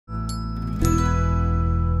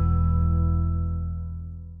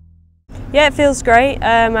Yeah, it feels great.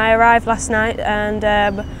 I arrived last night and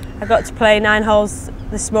I got to play 9 holes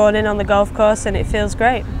this morning on the golf course, and it feels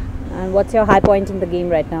great. And what's your high point in the game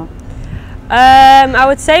right now? I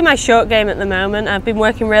would say my short game at the moment. I've been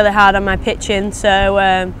working really hard on my pitching,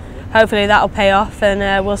 so hopefully that'll pay off,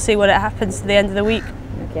 and we'll see what happens to the end of the week.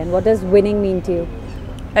 Okay, and what does winning mean to you?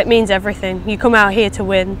 It means everything. You come out here to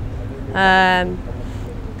win, and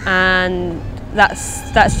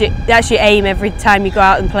that's your aim every time you go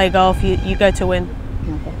out and play golf. You go to win.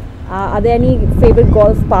 Okay. Are there any favourite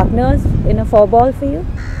golf partners in a 4-ball for you?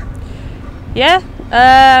 Yeah,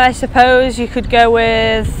 I suppose you could go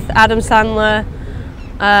with Adam Sandler,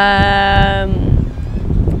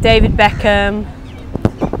 David Beckham,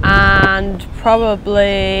 and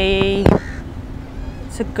probably,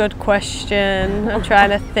 it's a good question, I'm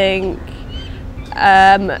trying to think,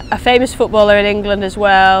 a famous footballer in England as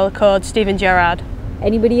well called Steven Gerrard.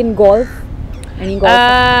 Anybody in golf? Any golf?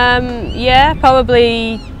 Yeah,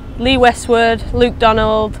 probably Lee Westwood, Luke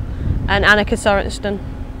Donald, and Annika Sorenston.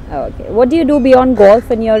 Oh, okay. What do you do beyond golf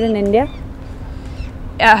when you're in India?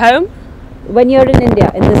 At home? When you're in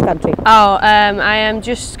India, in this country? Oh, I am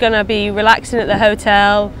just going to be relaxing at the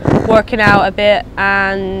hotel, working out a bit,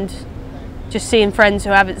 and just seeing friends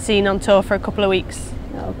who I haven't seen on tour for a couple of weeks.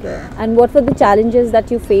 Okay. And what were the challenges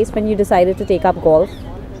that you faced when you decided to take up golf?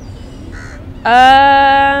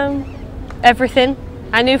 Everything.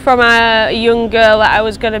 I knew from a young girl that I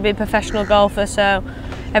was going to be a professional golfer, so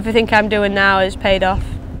everything I'm doing now has paid off.